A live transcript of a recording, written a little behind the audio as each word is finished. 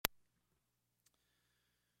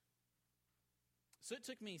So it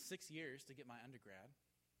took me 6 years to get my undergrad.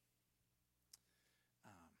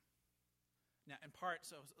 Now, in part,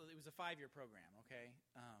 so it was a 5-year program, okay?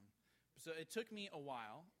 So it took me a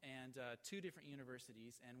while and 2 different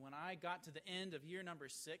universities. And when I got to the end of year number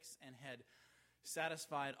 6 and had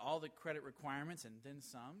satisfied all the credit requirements and then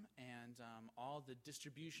some, and all the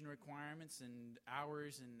distribution requirements and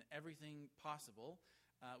hours and everything possible,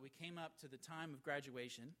 we came up to the time of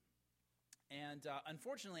graduation. And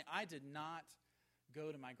unfortunately, I did not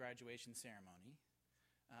go to my graduation ceremony.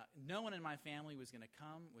 No one in my family was going to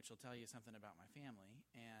come, which will tell you something about my family.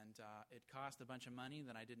 And it cost a bunch of money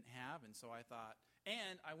that I didn't have. And so I thought,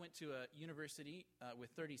 and I went to a university with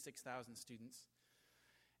 36,000 students.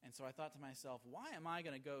 And so I thought to myself, why am I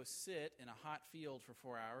going to go sit in a hot field for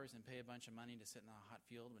 4 hours and pay a bunch of money to sit in a hot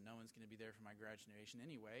field when no one's going to be there for my graduation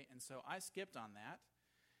anyway? And so I skipped on that.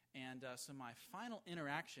 And so my final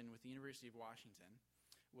interaction with the University of Washington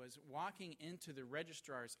was walking into the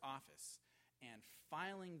registrar's office and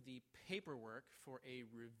filing the paperwork for a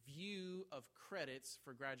review of credits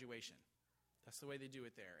for graduation. That's the way they do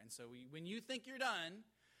it there. And so when you think you're done,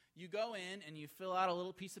 you go in and you fill out a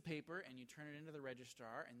little piece of paper and you turn it into the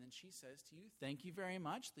registrar, and then she says to you, "Thank you very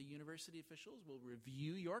much. The university officials will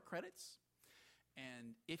review your credits,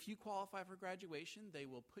 and if you qualify for graduation, they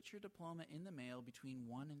will put your diploma in the mail between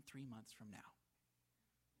 1 and 3 months from now."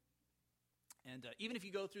 And even if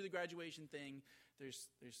you go through the graduation thing, there's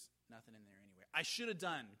nothing in there anyway. I should have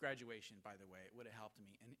done graduation, by the way. It would have helped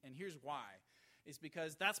me. And here's why. It's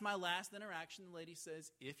because that's my last interaction. The lady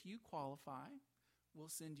says, "If you qualify, we'll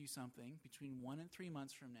send you something between 1 and 3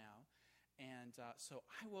 months from now." And so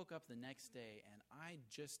I woke up the next day, and I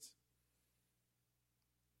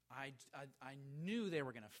knew they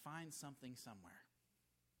were going to find something somewhere.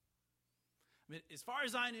 I mean, as far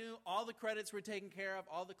as I knew, all the credits were taken care of,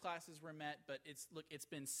 all the classes were met, but it's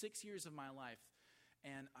been 6 years of my life,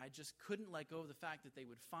 and I just couldn't let go of the fact that they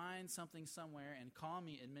would find something somewhere and call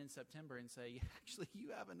me in mid-September and say, "Actually,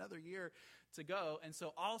 you have another year to go." And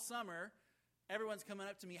so all summer, everyone's coming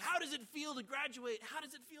up to me, "How does it feel to graduate? How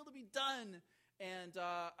does it feel to be done?" And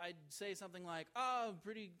I'd say something like, "Oh,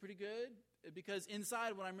 pretty good," because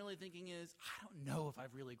inside what I'm really thinking is, I don't know if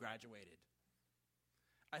I've really graduated.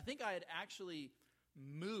 I think I had actually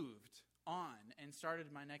moved on and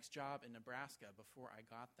started my next job in Nebraska before I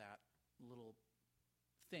got that little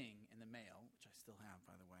thing in the mail, which I still have,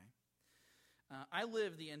 by the way. I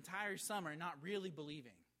lived the entire summer not really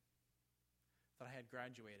believing that I had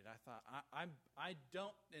graduated. I thought, I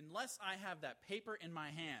don't, unless I have that paper in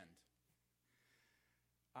my hand,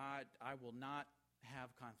 I will not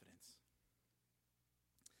have confidence.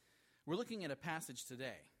 We're looking at a passage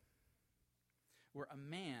today where a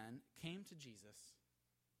man came to Jesus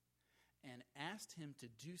and asked him to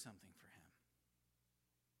do something for him.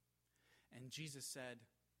 And Jesus said,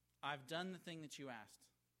 "I've done the thing that you asked."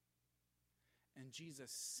 And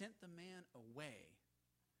Jesus sent the man away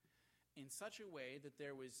in such a way that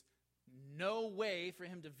there was no way for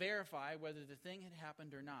him to verify whether the thing had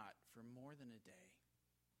happened or not for more than a day.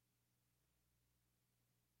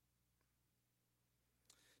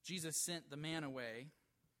 Jesus sent the man away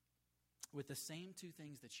with the same 2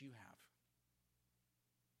 things that you have: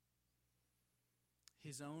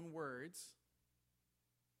 his own words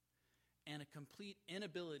and a complete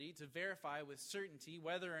inability to verify with certainty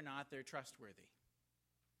whether or not they're trustworthy.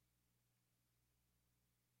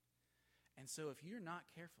 And so if you're not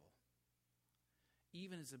careful,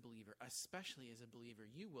 even as a believer, especially as a believer,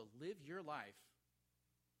 you will live your life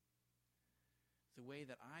the way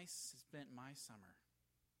that I spent my summer.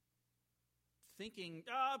 Thinking,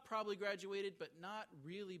 probably graduated, but not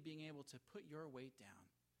really being able to put your weight down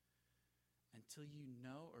until you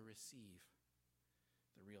know or receive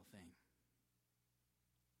the real thing.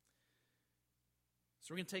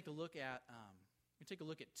 So we're going to take a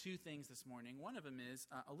look at 2 things this morning. One of them is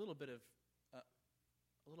a little bit of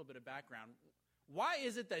background. Why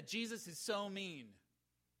is it that Jesus is so mean,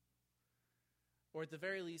 or at the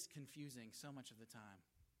very least confusing so much of the time?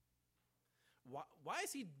 Why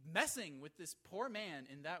is he messing with this poor man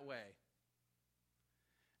in that way?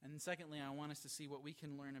 And then secondly, I want us to see what we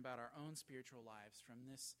can learn about our own spiritual lives from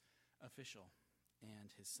this official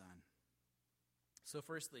and his son. So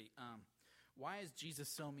firstly, why is Jesus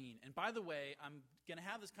so mean? And by the way, I'm going to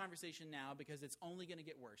have this conversation now because it's only going to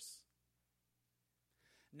get worse.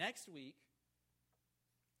 Next week,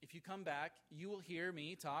 if you come back, you will hear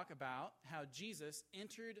me talk about how Jesus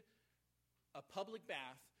entered a public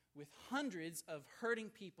bath with hundreds of hurting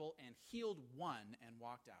people and healed one and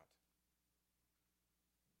walked out.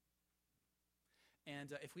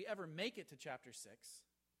 And if we ever make it to chapter 6,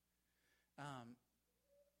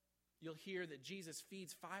 you'll hear that Jesus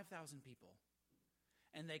feeds 5,000 people.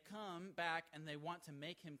 And they come back and they want to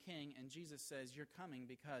make him king. And Jesus says, you're coming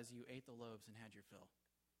because you ate the loaves and had your fill.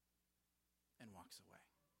 And walks away.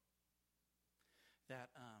 That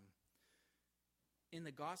in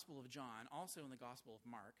the Gospel of John, also in the Gospel of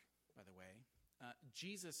Mark, by the way,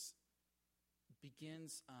 Jesus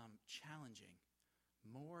begins challenging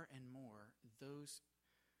more and more those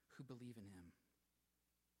who believe in him.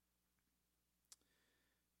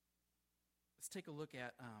 Let's take a look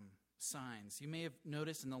at signs. You may have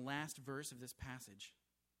noticed in the last verse of this passage,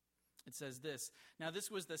 it says this, "Now this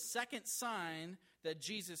was the second sign that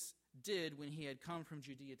Jesus did when he had come from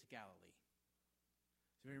Judea to Galilee."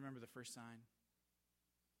 Do you remember the first sign?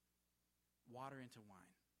 Water into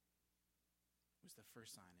wine was the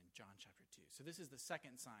first sign in John chapter 2. So this is the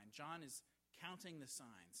second sign. John is counting the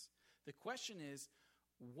signs. The question is,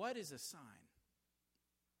 what is a sign?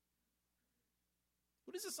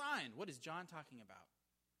 What is a sign? What is John talking about?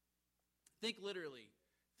 Think literally.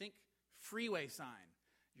 Think freeway sign.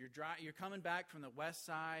 You're coming back from the west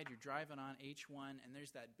side, you're driving on H1, and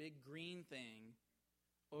there's that big green thing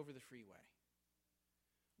over the freeway.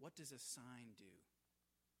 What does a sign do?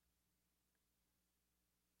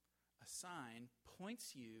 A sign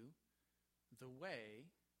points you the way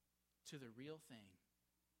to the real thing.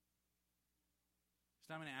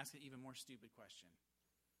 So I'm going to ask an even more stupid question.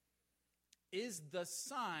 Is the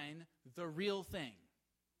sign the real thing?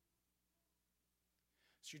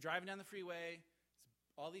 So you're driving down the freeway,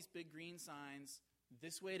 all these big green signs,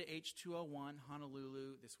 this way to H201,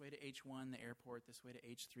 Honolulu, this way to H1, the airport, this way to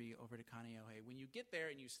H3, over to Kaneohe. When you get there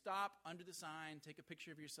and you stop under the sign, take a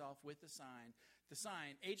picture of yourself with the sign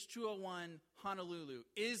H201, Honolulu,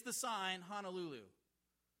 is the sign Honolulu?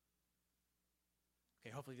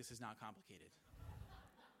 Okay, hopefully this is not complicated.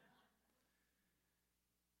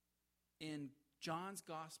 In John's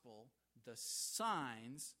gospel, the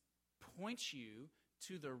signs point you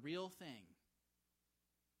to the real thing.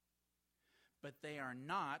 But they are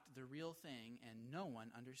not the real thing, and no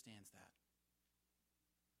one understands that.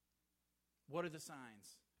 What are the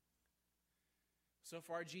signs? So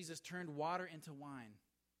far, Jesus turned water into wine.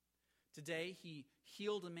 Today, he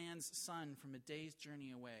healed a man's son from a day's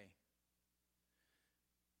journey away.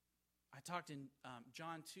 I talked in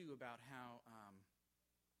John 2 about how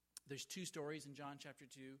there's two stories in John chapter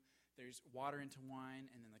 2. There's water into wine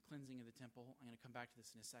and then the cleansing of the temple. I'm going to come back to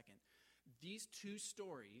this in a second. These two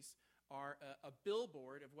stories are a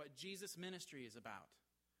billboard of what Jesus' ministry is about,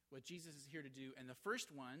 what Jesus is here to do. And the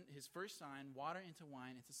first one, his first sign, water into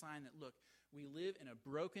wine, it's a sign that, look, we live in a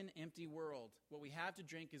broken, empty world. What we have to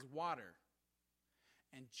drink is water.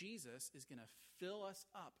 And Jesus is going to fill us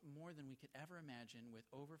up more than we could ever imagine with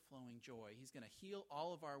overflowing joy. He's going to heal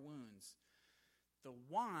all of our wounds. The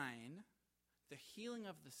wine, the healing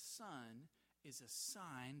of the Son, is a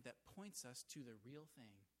sign that points us to the real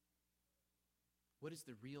thing. What is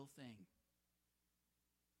the real thing?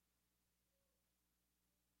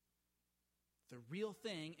 The real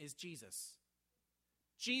thing is Jesus.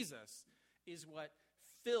 Jesus is what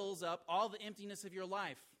fills up all the emptiness of your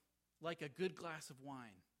life like a good glass of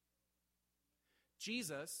wine.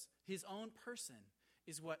 Jesus, his own person,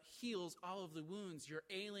 is what heals all of the wounds, your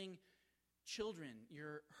ailing children,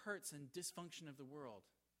 your hurts and dysfunction of the world.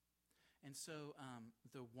 And so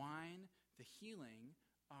the wine, the healing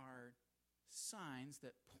are signs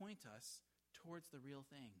that point us towards the real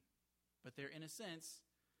thing. But they're, in a sense,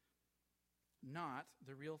 not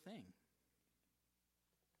the real thing.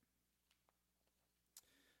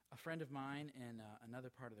 A friend of mine in another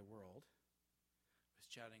part of the world, was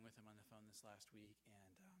chatting with him on the phone this last week,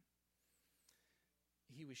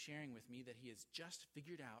 and he was sharing with me that he has just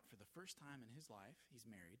figured out for the first time in his life, he's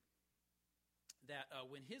married, that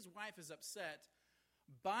when his wife is upset,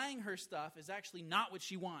 buying her stuff is actually not what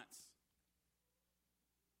she wants.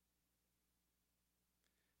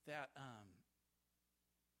 That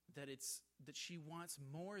she wants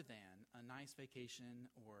more than a nice vacation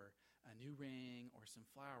or a new ring or some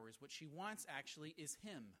flowers. What she wants actually is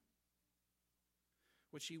him.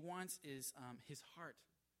 What she wants is his heart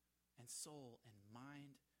and soul and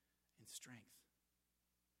mind and strength.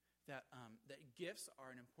 That gifts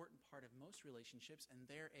are an important part of most relationships, and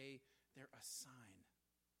they're a sign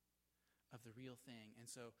of the real thing. And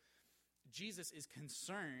so Jesus is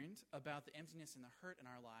concerned about the emptiness and the hurt in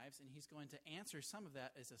our lives, and he's going to answer some of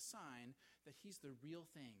that as a sign that he's the real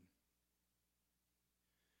thing.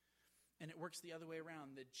 And it works the other way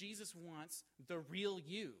around, that Jesus wants the real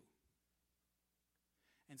you.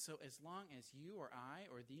 And so as long as you or I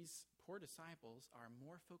or these poor disciples are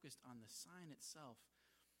more focused on the sign itself,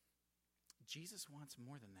 Jesus wants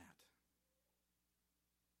more than that.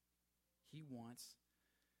 He wants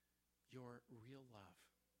your real love.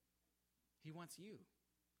 He wants you,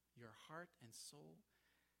 your heart and soul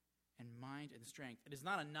and mind and strength. It is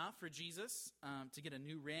not enough for Jesus to get a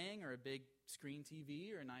new ring or a big screen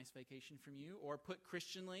TV or a nice vacation from you, or put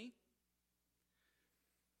Christianly,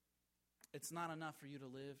 it's not enough for you to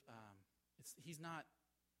live. He's not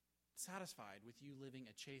satisfied with you living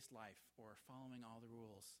a chaste life or following all the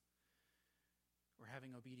rules or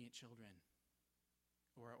having obedient children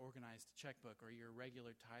or an organized checkbook or your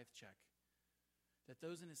regular tithe check. That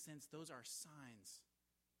those, in a sense, those are signs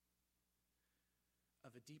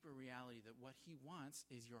of a deeper reality that what he wants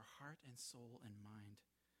is your heart and soul and mind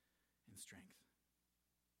and strength.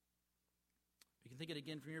 You can think it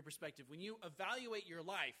again from your perspective. When you evaluate your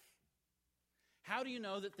life, how do you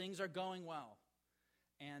know that things are going well?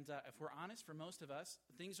 And if we're honest, for most of us,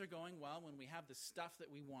 things are going well when we have the stuff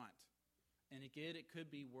that we want. And again, it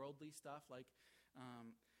could be worldly stuff like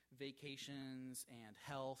vacations and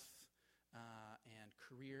health and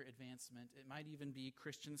career advancement. It might even be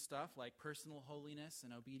Christian stuff like personal holiness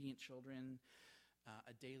and obedient children,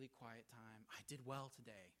 a daily quiet time. I did well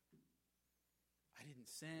today. I didn't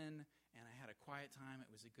sin, and I had a quiet time.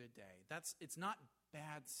 It was a good day. It's not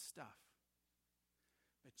bad stuff.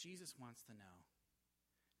 But Jesus wants to know,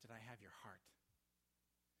 did I have your heart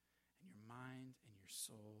and your mind and your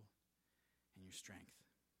soul and your strength?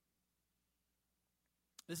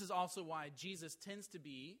 This is also why Jesus tends to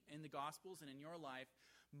be, in the Gospels and in your life,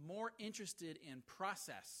 more interested in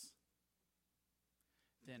process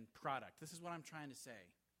than product. This is what I'm trying to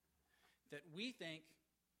say. That we think,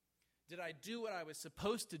 did I do what I was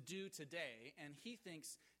supposed to do today? And he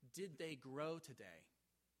thinks, did they grow today?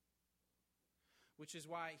 Which is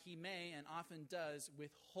why he may and often does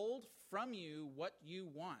withhold from you what you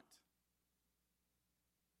want.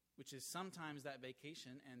 Which is sometimes that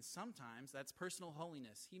vacation, and sometimes that's personal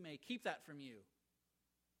holiness. He may keep that from you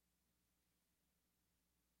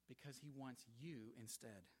because he wants you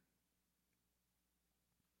instead.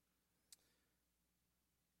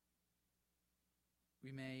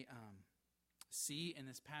 We may see in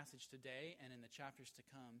this passage today and in the chapters to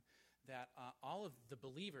come that all of the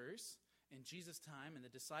believers in Jesus' time, and the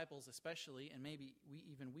disciples especially, and maybe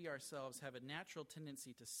we ourselves, have a natural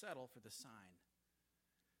tendency to settle for the sign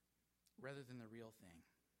rather than the real thing.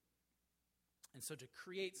 And so to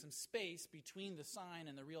create some space between the sign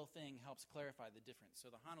and the real thing helps clarify the difference. So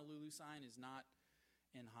the Honolulu sign is not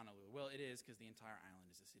in Honolulu. Well, it is, because the entire island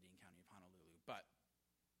is the city and county of Honolulu. But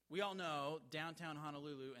we all know downtown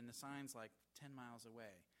Honolulu, and the sign's like 10 miles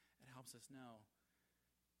away. It helps us know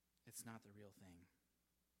it's not the real thing.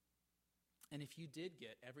 And if you did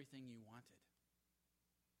get everything you wanted,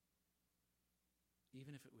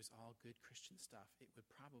 even if it was all good Christian stuff, it would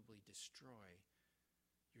probably destroy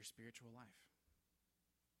your spiritual life.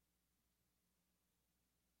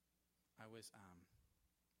 My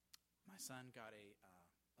son got a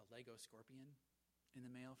Lego scorpion in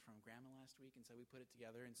the mail from Grandma last week, and so we put it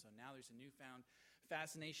together, and so now there's a newfound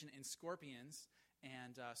fascination in scorpions,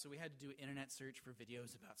 and so we had to do an internet search for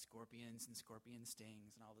videos about scorpions and scorpion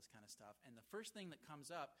stings and all this kind of stuff, and the first thing that comes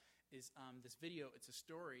up is this video. It's a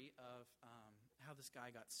story of how this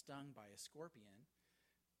guy got stung by a scorpion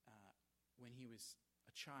when he was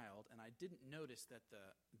a child, and I didn't notice that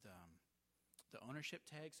the ownership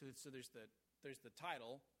tag. So there's the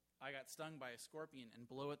title, I got stung by a scorpion, and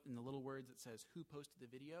below it in the little words it says who posted the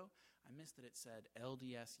video. I missed that it said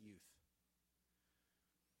LDS Youth.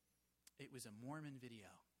 It was a Mormon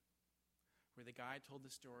video where the guy told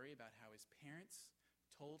the story about how his parents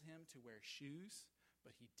told him to wear shoes,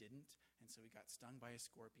 but he didn't, and so he got stung by a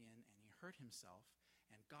scorpion, and he hurt himself.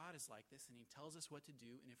 And God is like this, and he tells us what to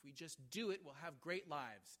do, and if we just do it, we'll have great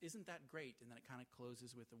lives. Isn't that great? And then it kind of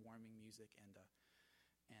closes with the warming music and the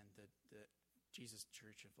Jesus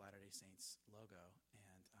Church of Latter-day Saints logo. And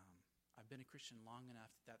I've been a Christian long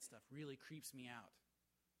enough that stuff really creeps me out.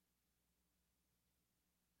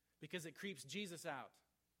 Because it creeps Jesus out.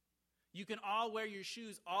 You can all wear your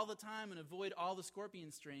shoes all the time and avoid all the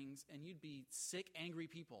scorpion stings, and you'd be sick, angry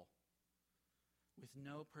people with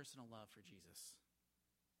no personal love for Jesus.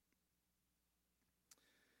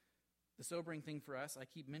 The sobering thing for us, I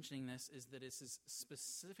keep mentioning this, is that this is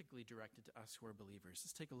specifically directed to us who are believers.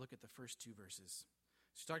 Let's take a look at the first two verses.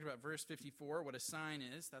 So we talked about verse 54, what a sign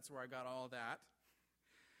is. That's where I got all that.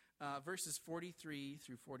 Verses 43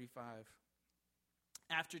 through 45.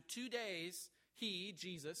 After 2 days, he,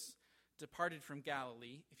 Jesus, departed from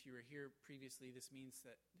Galilee. If you were here previously, this means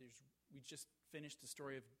that we just finished the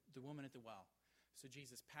story of the woman at the well. So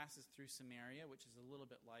Jesus passes through Samaria, which is a little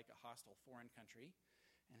bit like a hostile foreign country,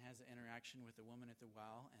 and has an interaction with the woman at the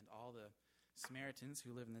well and all the Samaritans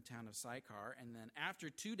who live in the town of Sychar. And then after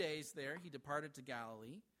 2 days there, he departed to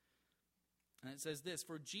Galilee. And it says this,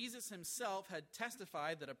 "For Jesus himself had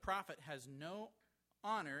testified that a prophet has no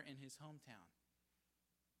honor in his hometown."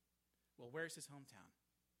 Well, where's his hometown?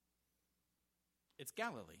 It's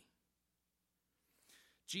Galilee.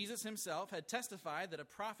 Jesus himself had testified that a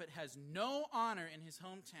prophet has no honor in his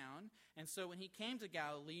hometown, and so when he came to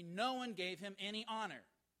Galilee, no one gave him any honor.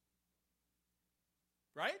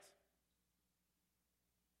 Right?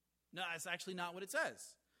 No, that's actually not what it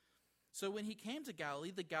says. So when he came to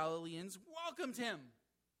Galilee, the Galileans welcomed him,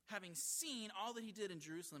 having seen all that he did in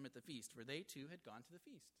Jerusalem at the feast, for they too had gone to the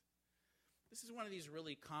feast. This is one of these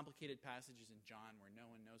really complicated passages in John where no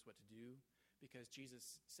one knows what to do, because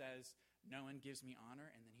Jesus says, "No one gives me honor,"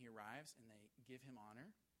 and then he arrives and they give him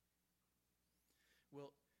honor.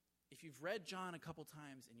 Well, if you've read John a couple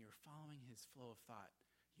times and you're following his flow of thought,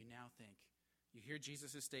 you now think, you hear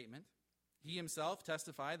Jesus' statement, he himself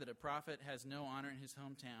testified that a prophet has no honor in his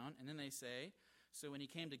hometown, and then they say, so when he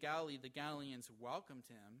came to Galilee, the Galileans welcomed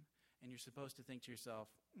him, and you're supposed to think to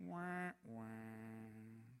yourself, wah, wah,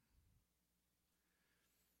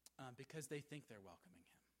 because they think they're welcoming him.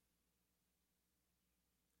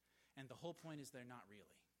 And the whole point is they're not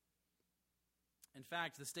really. In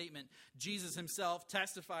fact, the statement, Jesus himself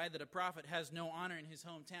testified that a prophet has no honor in his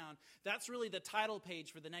hometown, that's really the title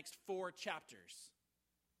page for the next 4 chapters,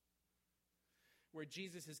 where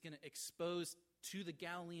Jesus is going to expose to the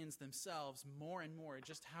Galileans themselves more and more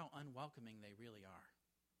just how unwelcoming they really are.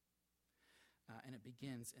 And it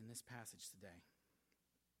begins in this passage today.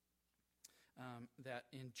 That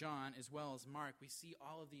in John as well as Mark, we see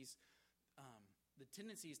all of these, the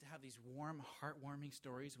tendencies to have these warm, heartwarming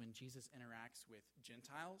stories when Jesus interacts with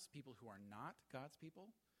Gentiles, people who are not God's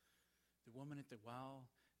people. The woman at the well,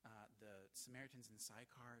 the Samaritans in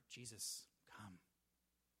Sychar. Jesus, come.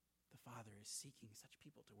 The Father is seeking such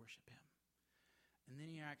people to worship him. And then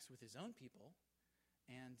he interacts with his own people,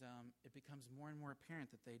 and it becomes more and more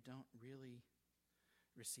apparent that they don't really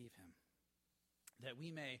receive him. That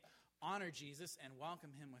we may honor Jesus and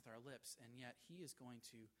welcome him with our lips, and yet he is going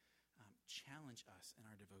to challenge us in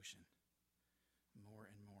our devotion more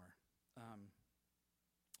and more.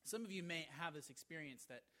 Some of you may have this experience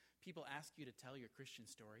that people ask you to tell your Christian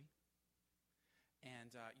story,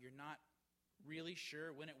 and you're not really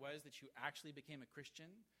sure when it was that you actually became a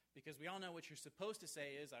Christian, because we all know what you're supposed to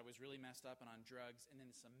say is, I was really messed up and on drugs, and then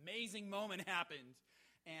this amazing moment happened,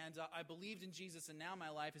 and I believed in Jesus, and now my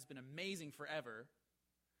life has been amazing forever.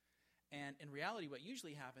 And in reality, what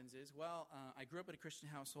usually happens is, I grew up in a Christian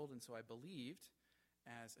household, and so I believed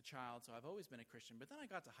as a child, so I've always been a Christian. But then I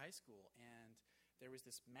got to high school, and there was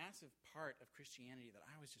this massive part of Christianity that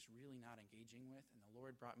I was just really not engaging with, and the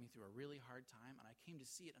Lord brought me through a really hard time, and I came to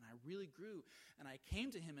see it, and I really grew, and I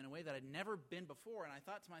came to him in a way that I'd never been before, and I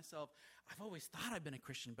thought to myself, I've always thought I've been a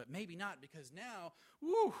Christian, but maybe not, because now,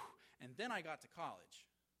 woo! And then I got to college.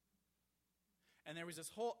 And there was this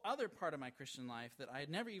whole other part of my Christian life that I had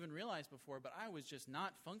never even realized before, but I was just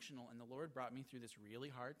not functional, and the Lord brought me through this really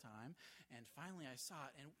hard time, and finally I saw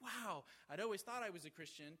it, and wow, I'd always thought I was a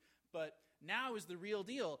Christian, but now is the real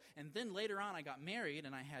deal. And then later on I got married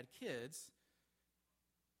and I had kids.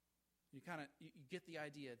 You get the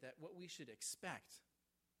idea that what we should expect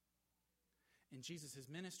in Jesus'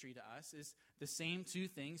 ministry to us is the same 2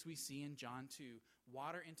 things we see in John 2,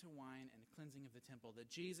 water into wine and cleansing of the temple. That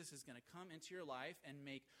Jesus is going to come into your life and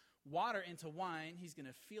make water into wine. He's going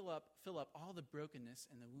to fill up all the brokenness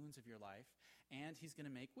and the wounds of your life, and he's going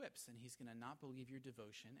to make whips, and he's going to not believe your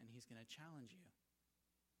devotion, and he's going to challenge you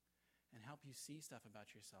and help you see stuff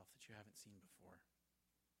about yourself that you haven't seen before.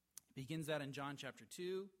 He begins that in John chapter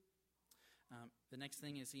 2. The next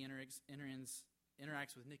thing is he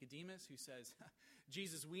interacts with Nicodemus, who says,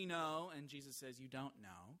 Jesus, we know, and Jesus says, you don't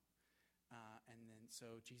know. And then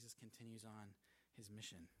so Jesus continues on his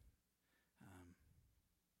mission.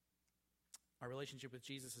 Our relationship with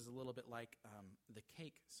Jesus is a little bit like the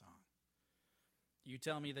Cake song. You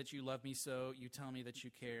tell me that you love me so, you tell me that you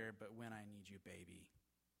care, but when I need you, baby,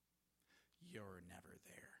 you're never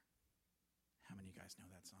there. How many of you guys know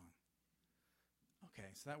that song? Okay,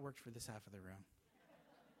 so that worked for this half of the room.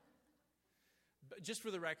 But just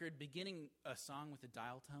for the record, beginning a song with a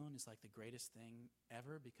dial tone is like the greatest thing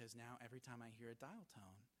ever, because now every time I hear a dial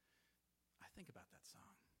tone, I think about that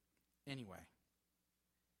song. Anyway,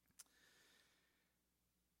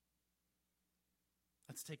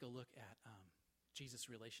 let's take a look at Jesus'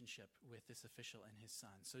 relationship with this official and his son.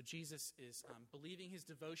 So Jesus is believing his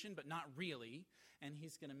devotion, but not really, and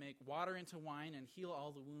he's going to make water into wine and heal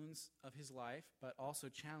all the wounds of his life, but also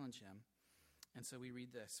challenge him. And so we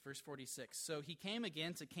read this, verse 46. So he came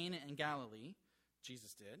again to Cana in Galilee,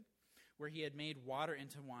 Jesus did, where he had made water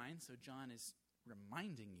into wine. So John is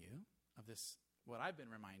reminding you of this, what I've been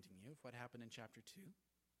reminding you of what happened in chapter 2.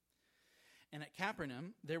 And at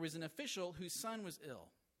Capernaum, there was an official whose son was ill.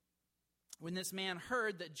 When this man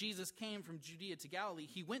heard that Jesus came from Judea to Galilee,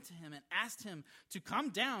 he went to him and asked him to come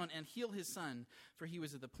down and heal his son, for he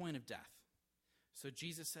was at the point of death. So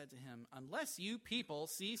Jesus said to him, unless you people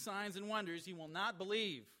see signs and wonders, you will not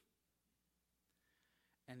believe.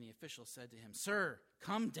 And the official said to him, Sir,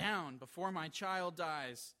 come down before my child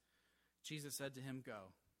dies. Jesus said to him,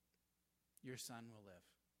 Go, your son will live.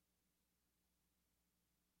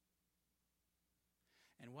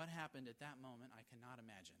 And what happened at that moment, I cannot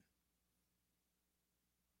imagine.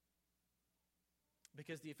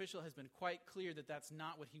 Because the official has been quite clear that that's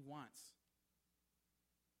not what he wants.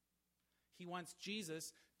 He wants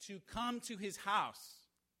Jesus to come to his house.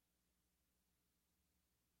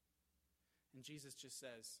 And Jesus just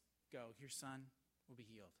says, Go, your son will be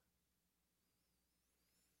healed.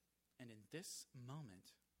 And in this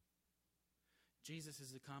moment, Jesus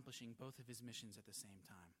is accomplishing both of his missions at the same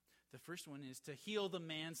time. The first one is to heal the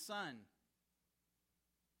man's son.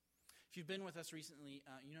 If you've been with us recently,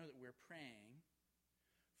 you know that we're praying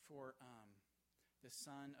for the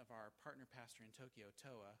son of our partner pastor in Tokyo,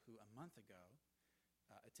 Toa, who a month ago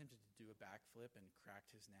attempted to do a backflip and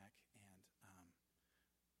cracked his neck and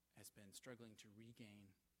has been struggling to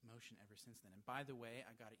regain motion ever since then. And by the way,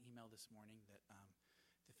 I got an email this morning that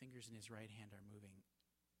the fingers in his right hand are moving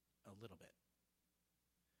a little bit,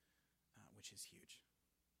 which is huge.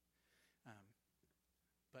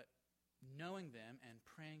 But knowing them and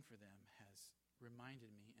praying for them has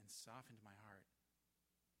reminded me and softened my heart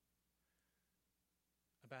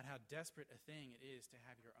about how desperate a thing it is to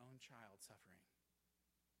have your own child suffering.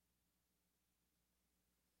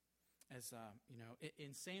 As you know,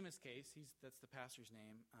 in Seamus' case, that's the pastor's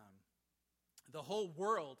name, the whole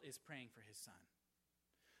world is praying for his son.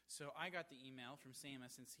 So I got the email from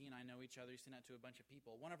Seamus, since he and I know each other. He sent it to a bunch of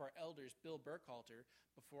people. One of our elders, Bill Burkhalter,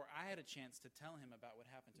 before I had a chance to tell him about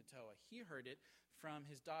what happened to Toa, he heard it from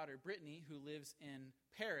his daughter, Brittany, who lives in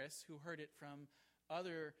Paris, who heard it from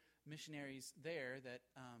other missionaries there, that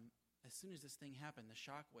as soon as this thing happened, the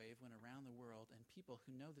shockwave went around the world, and people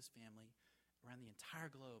who know this family around the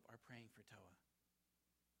entire globe are praying for Toa.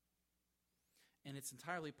 And it's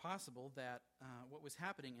entirely possible that what was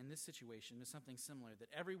happening in this situation is something similar, that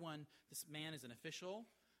everyone, this man is an official,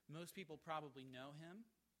 most people probably know him,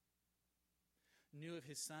 knew of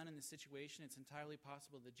his son in the situation. It's entirely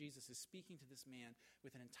possible that Jesus is speaking to this man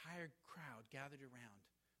with an entire crowd gathered around,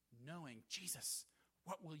 knowing, Jesus,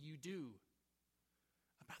 what will you do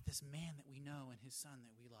about this man that we know and his son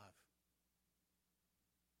that we love?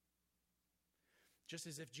 Just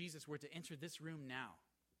as if Jesus were to enter this room now,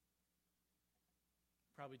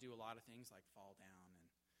 probably do a lot of things like fall down and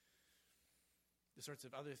the sorts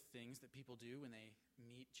of other things that people do when they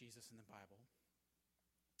meet Jesus in the Bible.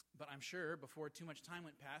 But I'm sure before too much time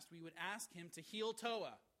went past, we would ask him to heal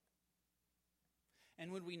Toa.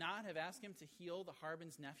 And would we not have asked him to heal the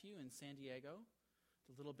Harbin's nephew in San Diego,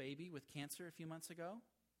 the little baby with cancer a few months ago?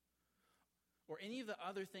 Or any of the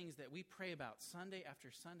other things that we pray about Sunday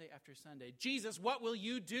after Sunday after Sunday. Jesus, what will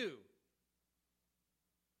you do?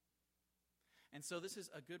 And so this is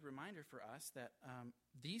a good reminder for us that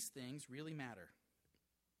these things really matter.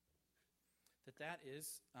 That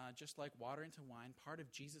is, just like water into wine, part of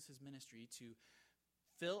Jesus' ministry to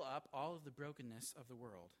fill up all of the brokenness of the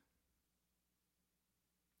world.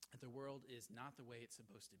 The world is not the way it's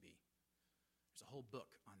supposed to be. There's a whole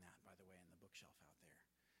book on that, by the way, in the bookshelf out there.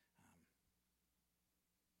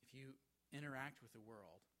 If you interact with the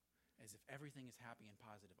world as if everything is happy and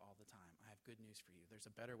positive all the time, I have good news for you. There's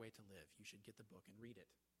a better way to live. You should get the book and read it.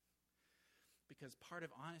 Because part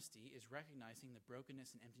of honesty is recognizing the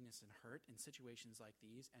brokenness and emptiness and hurt in situations like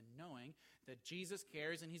these and knowing that Jesus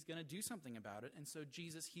cares and he's going to do something about it. And so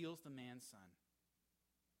Jesus heals the man's son.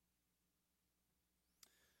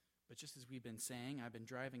 But just as we've been saying, I've been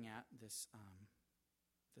driving at this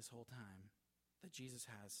this whole time, that Jesus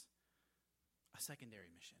has a secondary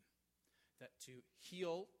mission. That to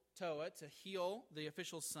heal Toa, to heal the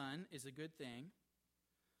official's son, is a good thing.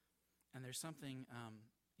 And there's something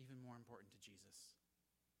even more important to Jesus.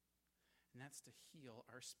 And that's to heal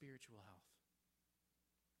our spiritual health.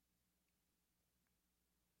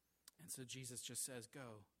 And so Jesus just says,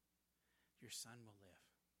 Go, your son will live.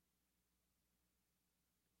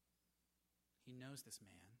 He knows this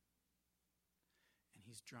man, and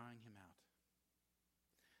he's drawing him out.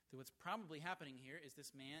 So what's probably happening here is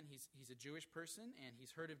this man, he's a Jewish person, and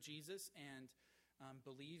he's heard of Jesus, and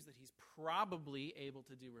believes that he's probably able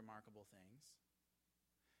to do remarkable things.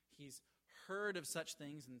 He's heard of such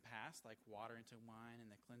things in the past, like water into wine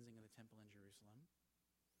and the cleansing of the temple in Jerusalem.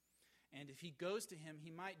 And if he goes to him,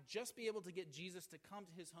 he might just be able to get Jesus to come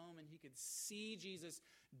to his home, and he could see Jesus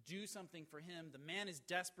do something for him. The man is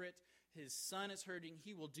desperate. His son is hurting.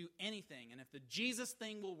 He will do anything. And if the Jesus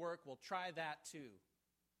thing will work, we'll try that too.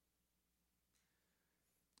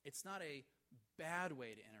 It's not a bad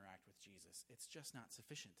way to interact with Jesus. It's just not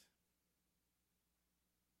sufficient.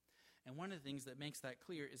 And one of the things that makes that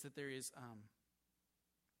clear is that there's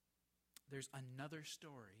another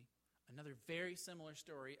story, another very similar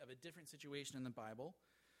story of a different situation in the Bible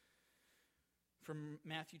from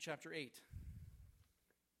Matthew chapter 8.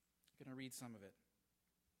 I'm going to read some of it.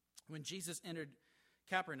 When Jesus entered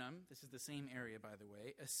Capernaum, this is the same area, by the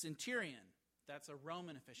way, a centurion, that's a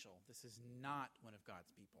Roman official. This is not one of God's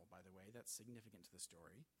people, by the way. That's significant to the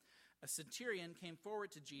story. A centurion came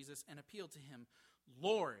forward to Jesus and appealed to him,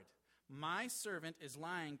 "Lord, my servant is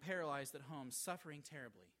lying paralyzed at home, suffering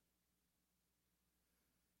terribly."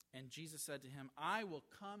 And Jesus said to him, "I will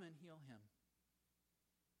come and heal him."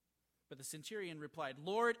 But the centurion replied,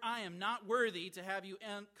 "Lord, I am not worthy to have you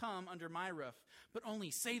come under my roof, but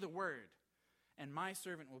only say the word, and my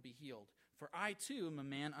servant will be healed. For I too am a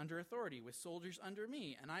man under authority, with soldiers under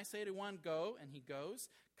me. And I say to one, 'Go,' and he goes,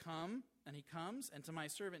 'Come,' and he comes, and to my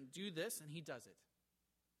servant, 'Do this,' and he does it."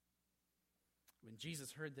 When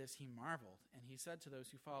Jesus heard this, he marveled, and he said to those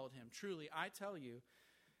who followed him, "Truly, I tell you,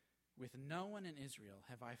 with no one in Israel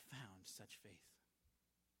have I found such faith."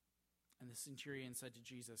 And the centurion said to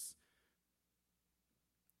Jesus,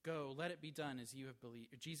 "Go, let it be done as you have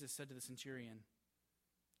believed." Jesus said to the centurion,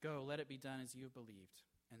 "Go, let it be done as you have believed."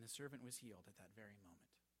 And the servant was healed at that very moment.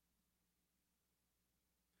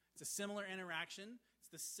 It's a similar interaction. It's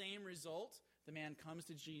the same result. The man comes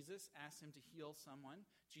to Jesus, asks him to heal someone.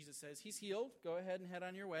 Jesus says, "He's healed. Go ahead and head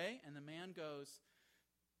on your way." And the man goes.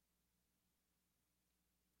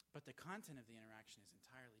 But the content of the interaction is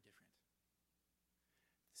entirely different.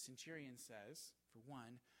 The centurion says, for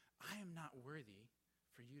one, "I am not worthy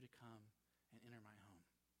for you to come and enter my home."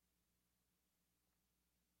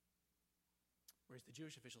 Whereas the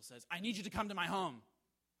Jewish official says, "I need you to come to my home."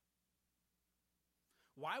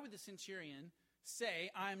 Why would the centurion say,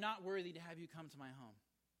 "I am not worthy to have you come to my home"?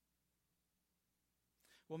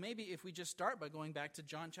 Well, maybe if we just start by going back to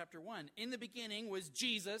John chapter 1. In the beginning was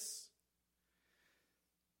Jesus,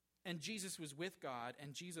 and Jesus was with God,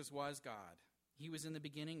 and Jesus was God. He was in the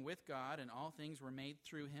beginning with God, and all things were made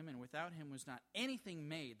through him, and without him was not anything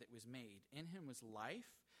made that was made. In him was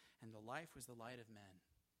life, and the life was the light of men.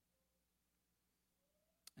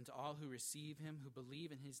 And to all who receive him, who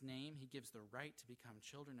believe in his name, he gives the right to become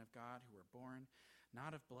children of God, who are born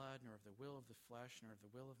not of blood, nor of the will of the flesh, nor of the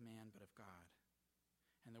will of man, but of God.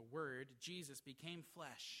 And the Word, Jesus, became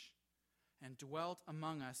flesh and dwelt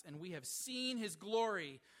among us, and we have seen his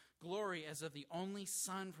glory, glory as of the only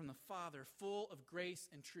Son from the Father, full of grace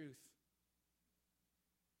and truth.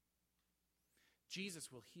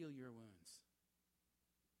 Jesus will heal your wounds.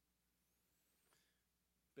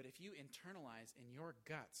 But if you internalize in your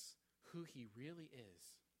guts who he really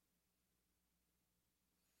is,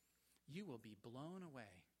 you will be blown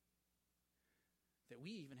away that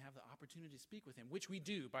we even have the opportunity to speak with him, which we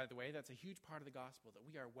do, by the way. That's a huge part of the gospel, that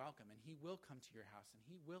we are welcome, and he will come to your house, and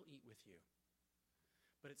he will eat with you.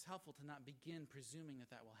 But it's helpful to not begin presuming that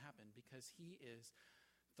that will happen, because he is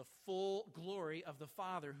the full glory of the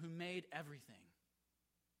Father who made everything.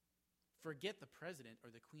 Forget the president or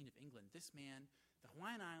the Queen of England. This man, the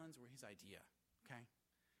Hawaiian Islands were his idea, okay?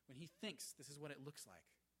 When he thinks this is what it looks like.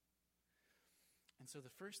 And so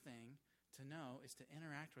the first thing to know is to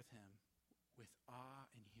interact with him with awe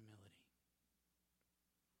and humility.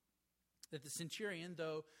 That the centurion,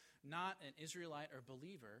 though not an Israelite or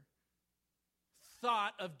believer,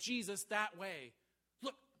 thought of Jesus that way.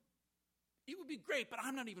 Look, it would be great, but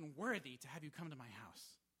I'm not even worthy to have you come to my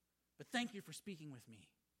house. But thank you for speaking with me.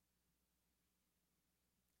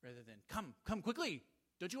 Rather than, come quickly.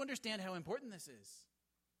 Don't you understand how important this is?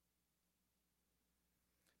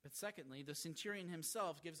 But secondly, the centurion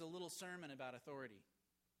himself gives a little sermon about authority,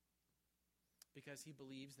 because he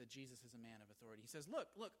believes that Jesus is a man of authority. He says, look,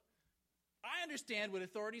 I understand what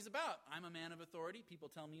authority is about. I'm a man of authority. People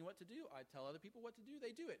tell me what to do. I tell other people what to do.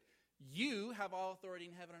 They do it. You have all authority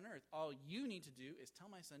in heaven and earth. All you need to do is tell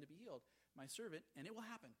my son to be healed, my servant, and it will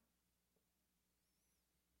happen.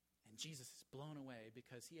 And Jesus is blown away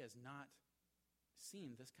because he has not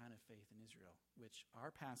seen this kind of faith in Israel, which our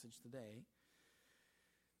passage today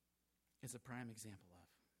is a prime example of.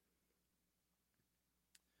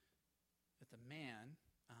 That the man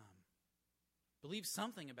believe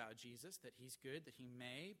something about Jesus, that he's good, that he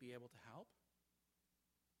may be able to help.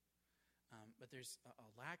 But there's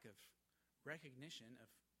a lack of recognition of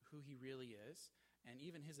who he really is, and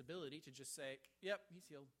even his ability to just say, yep, he's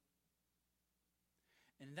healed.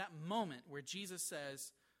 And in that moment where Jesus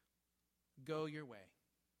says, go your way,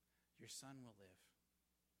 your son will live,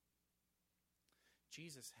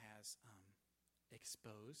 Jesus has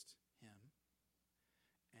exposed him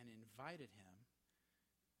and invited him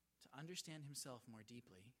to understand himself more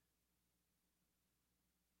deeply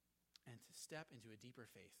and to step into a deeper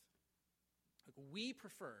faith. Like, we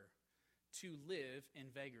prefer to live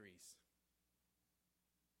in vagaries,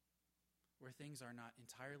 where things are not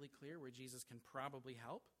entirely clear, where Jesus can probably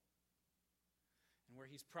help, and where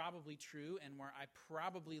he's probably true, and where I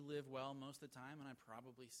probably live well most of the time, and I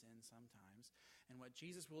probably sin sometimes. And what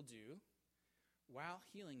Jesus will do while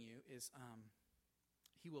healing you is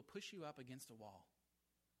he will push you up against a wall.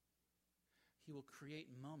 He will create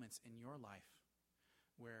moments in your life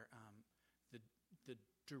where the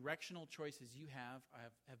directional choices you have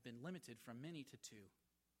been limited from many to two.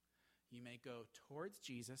 You may go towards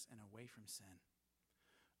Jesus and away from sin,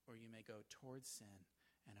 or you may go towards sin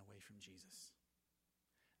and away from Jesus.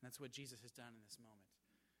 And that's what Jesus has done in this moment.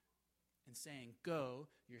 In saying, go,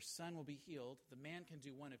 your son will be healed, the man can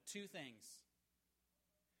do one of two things.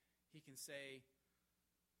 He can say,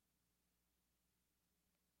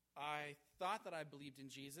 I thought that I believed in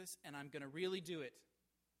Jesus, and I'm going to really do it.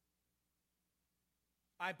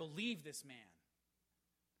 I believe this man.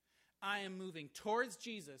 I am moving towards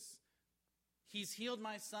Jesus. He's healed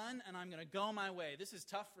my son, and I'm going to go my way. This is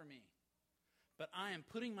tough for me. But I am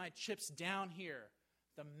putting my chips down here.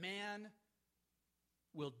 The man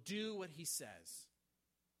will do what he says.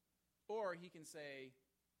 Or he can say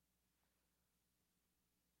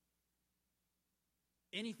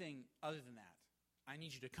anything other than that. I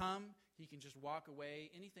need you to come. He can just walk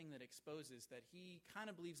away. Anything that exposes that he kind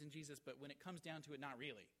of believes in Jesus, but when it comes down to it, not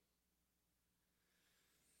really.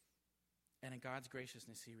 And in God's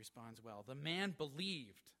graciousness, he responds well. The man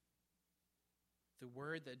believed the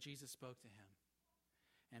word that Jesus spoke to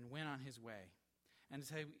him and went on his way. And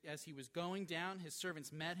as he was going down, his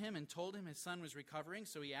servants met him and told him his son was recovering.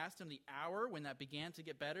 So he asked him the hour when that began to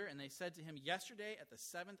get better. And they said to him, yesterday at the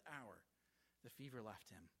 7th hour, the fever left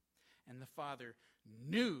him. And the father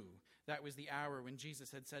knew that was the hour when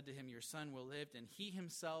Jesus had said to him, your son will live. And he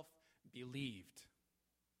himself believed.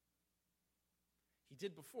 He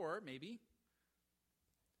did before, maybe,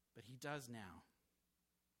 but he does now.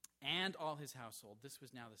 And all his household. This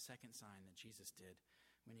was now the second sign that Jesus did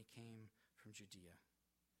when he came from Judea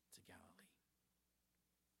to Galilee.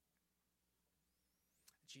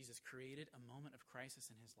 Jesus created a moment of crisis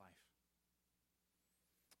in his life,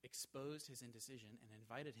 exposed his indecision, and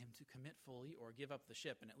invited him to commit fully or give up the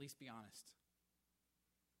ship and at least be honest.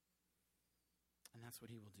 And that's what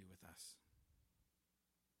he will do with us.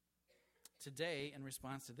 Today, in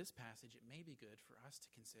response to this passage, it may be good for us to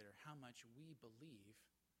consider how much we believe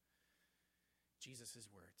Jesus'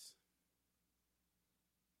 words.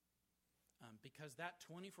 Because that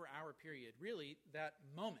 24-hour period, really, that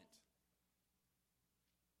moment,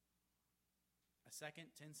 a second,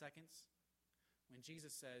 10 seconds, when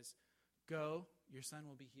Jesus says, go, your son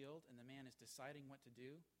will be healed, and the man is deciding what to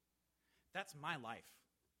do, that's my life.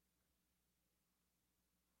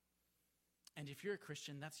 And if you're a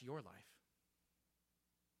Christian, that's your life.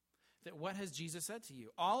 That what has Jesus said to you?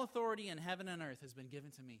 All authority in heaven and earth has been given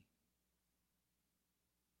to me.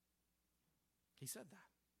 He said that.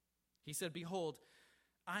 He said, behold,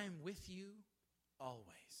 I am with you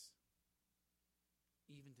always,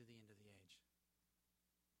 even to the end of the age.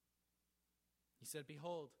 He said,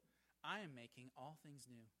 behold, I am making all things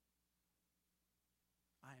new.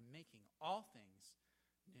 I am making all things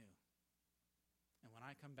new. And when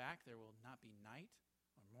I come back, there will not be night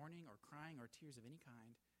or morning or crying or tears of any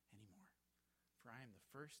kind anymore. For I am the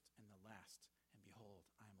first and the last, and behold,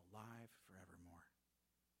 I am alive forevermore.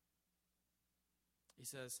 He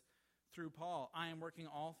says, through Paul, I am working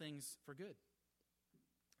all things for good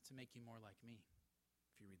to make you more like me.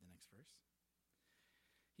 If you read the next verse.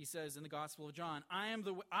 He says in the Gospel of John, I am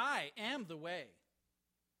the way.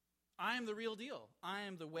 I am the real deal. I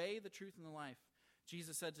am the way, the truth, and the life.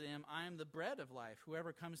 Jesus said to him, I am the bread of life.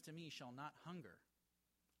 Whoever comes to me shall not hunger.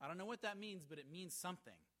 I don't know what that means, but it means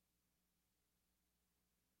something.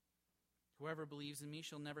 Whoever believes in me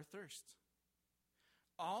shall never thirst.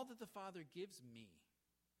 All that the Father gives me,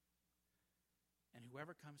 and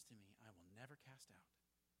whoever comes to me, I will never cast out.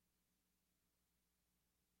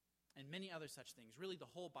 And many other such things. Really the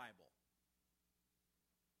whole Bible,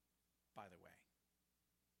 by the way.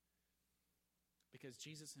 Because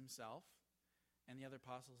Jesus himself and the other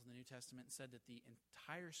apostles in the New Testament said that the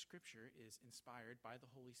entire Scripture is inspired by the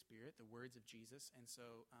Holy Spirit, the words of Jesus. And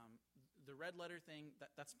so the red letter thing,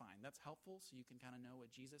 that's fine. That's helpful, so you can kind of know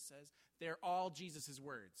what Jesus says. They're all Jesus'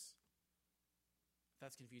 words. If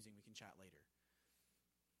that's confusing, we can chat later.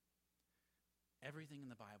 Everything in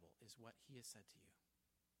the Bible is what he has said to you.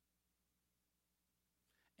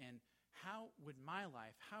 And how would my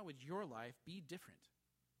life, how would your life be different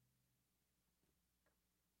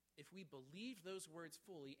if we believed those words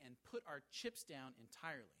fully and put our chips down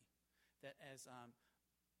entirely? That, as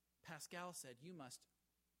Pascal said, you must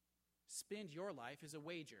spend your life as a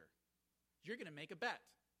wager. You're going to make a bet.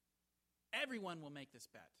 Everyone will make this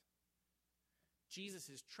bet. Jesus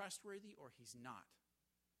is trustworthy or he's not.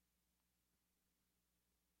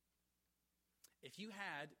 If you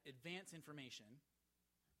had advance information,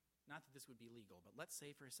 not that this would be legal, but let's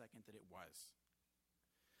say for a second that it was,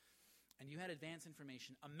 and you had advance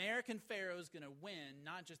information, American Pharoah's going to win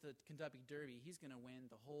not just the Kentucky Derby, he's going to win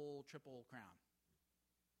the whole Triple Crown.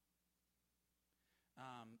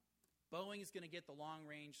 Boeing is going to get the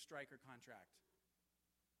long-range Stryker contract.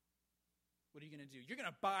 What are you going to do? You're going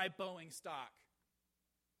to buy Boeing stock.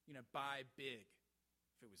 You're going to buy big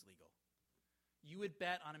if it was legal. You would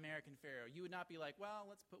bet on American Pharoah. You would not be like, well,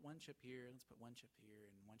 let's put one chip here, let's put one chip here,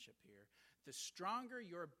 and one chip here. The stronger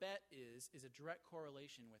your bet is a direct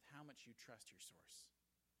correlation with how much you trust your source.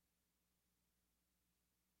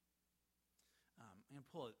 I'm going to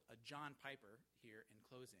pull a John Piper here in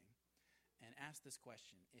closing and ask this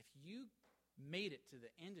question. If you made it to the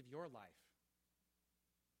end of your life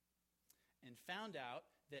and found out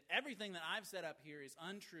that everything that I've set up here is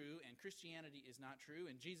untrue, and Christianity is not true,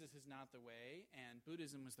 and Jesus is not the way, and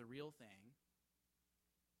Buddhism was the real thing,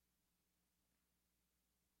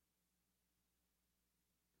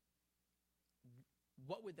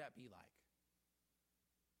 what would that be like?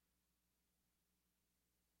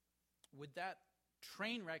 Would that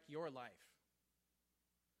train wreck your life?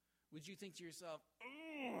 Would you think to yourself,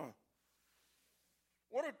 ugh,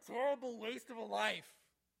 what a terrible waste of a life?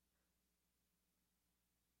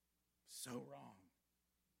 So wrong.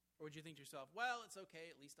 Or would you think to yourself, well, it's okay,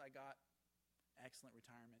 at least I got excellent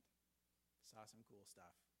retirement, saw some cool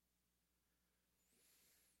stuff.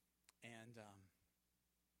 And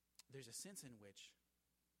there's a sense in which,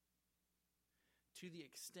 to the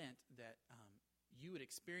extent that you would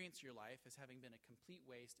experience your life as having been a complete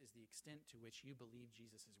waste is the extent to which you believe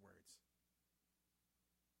Jesus' words.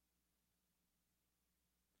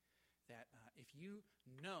 That if you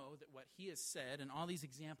know that what he has said and all these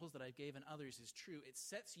examples that I've given others is true, it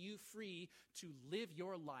sets you free to live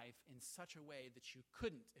your life in such a way that you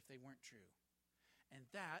couldn't if they weren't true. And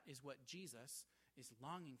that is what Jesus is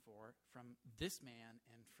longing for from this man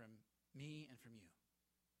and from me and from you.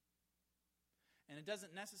 And it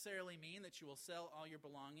doesn't necessarily mean that you will sell all your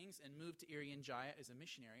belongings and move to Irian Jaya as a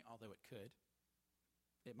missionary, although it could.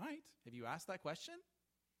 It might. Have you asked that question?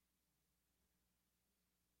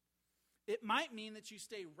 It might mean that you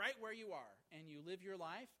stay right where you are and you live your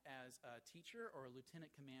life as a teacher or a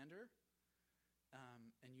lieutenant commander,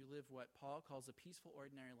 and you live what Paul calls a peaceful,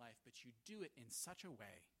 ordinary life, but you do it in such a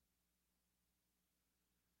way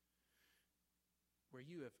where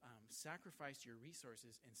you have sacrificed your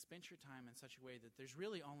resources and spent your time in such a way that there's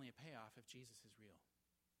really only a payoff if Jesus is real.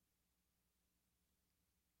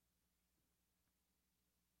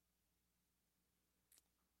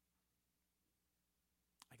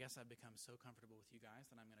 I guess I've become so comfortable with you guys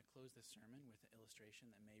that I'm going to close this sermon with an illustration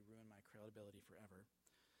that may ruin my credibility forever.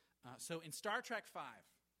 So in Star Trek V,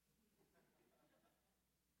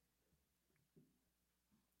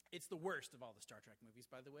 it's the worst of all the Star Trek movies,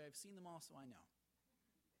 by the way. I've seen them all, so I know.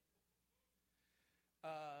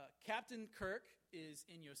 Captain Kirk is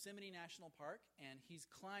in Yosemite National Park, and he's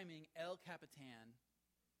climbing El Capitan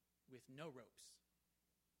with no ropes.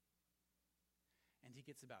 And he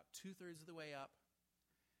gets about 2/3 of the way up,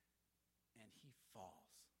 and he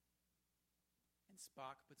falls. And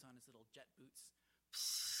Spock puts on his little jet boots,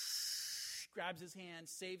 grabs his hand,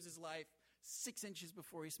 saves his life 6 inches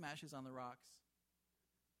before he smashes on the rocks.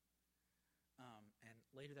 And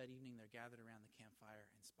later that evening, they're gathered around the campfire,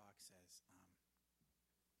 and Spock says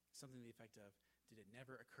something to the effect of, did it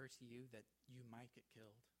never occur to you that you might get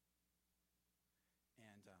killed?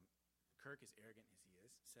 And Kirk, as arrogant as he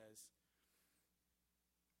is, says,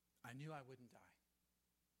 I knew I wouldn't die.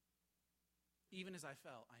 Even as I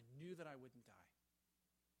fell, I knew that I wouldn't die.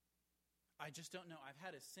 I just don't know. I've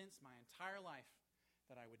had a sense my entire life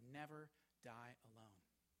that I would never die alone.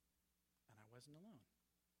 And I wasn't alone.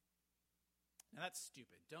 Now that's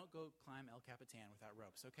stupid. Don't go climb El Capitan without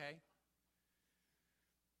ropes, okay?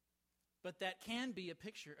 But that can be a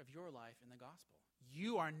picture of your life in the gospel.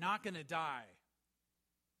 You are not going to die.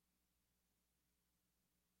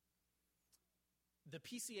 The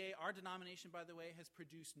PCA, our denomination, by the way, has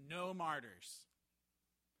produced no martyrs.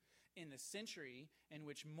 In the century in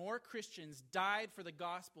which more Christians died for the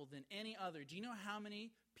gospel than any other, do you know how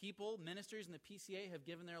many people, ministers in the PCA, have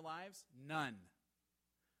given their lives? None.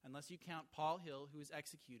 Unless you count Paul Hill, who was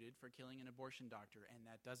executed for killing an abortion doctor, and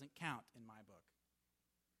that doesn't count in my book.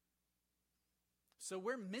 So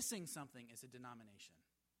we're missing something as a denomination.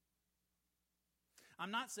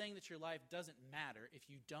 I'm not saying that your life doesn't matter if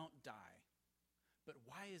you don't die, but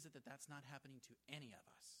why is it that that's not happening to any of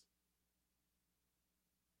us?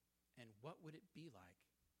 And what would it be like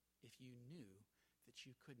if you knew that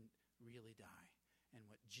you couldn't really die and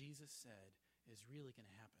what Jesus said is really going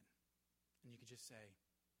to happen? And you could just say,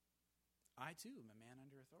 I too am a man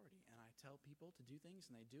under authority, and I tell people to do things,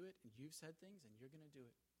 and they do it, and you've said things, and you're going to do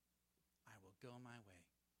it. I will go my way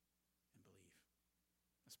and believe.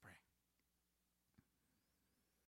 Let's pray.